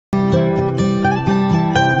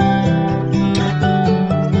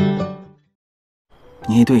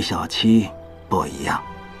你对小七不一样，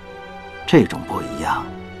这种不一样，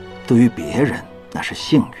对于别人那是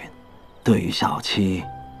幸运，对于小七，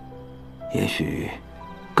也许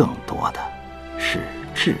更多的是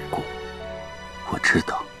桎梏。我知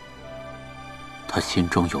道，他心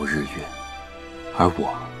中有日月，而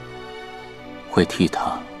我会替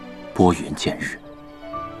他拨云见日，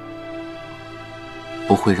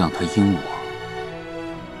不会让他因我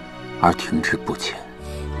而停滞不前。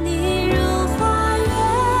你如花月，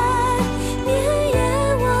年夜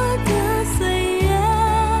我的岁月，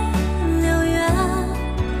流月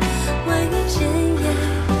万语千言，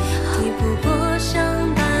抵不过相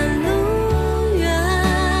伴路远。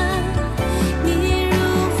你如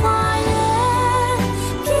花月，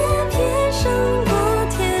翩翩胜过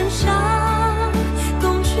天上宫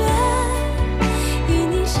阙，与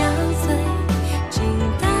你相随，静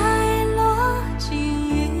待落尽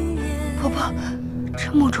云烟。婆婆，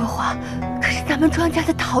这木卓华可是咱们庄家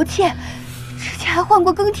的陶妾，之前还换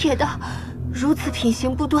过更帖的，如此品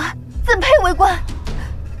行不端，怎配为官？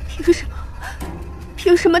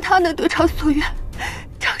凭什么他能得偿所愿，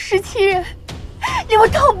仗势欺人，令我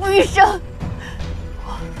痛不欲生？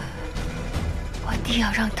我定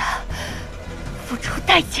要让他付出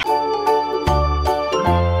代价。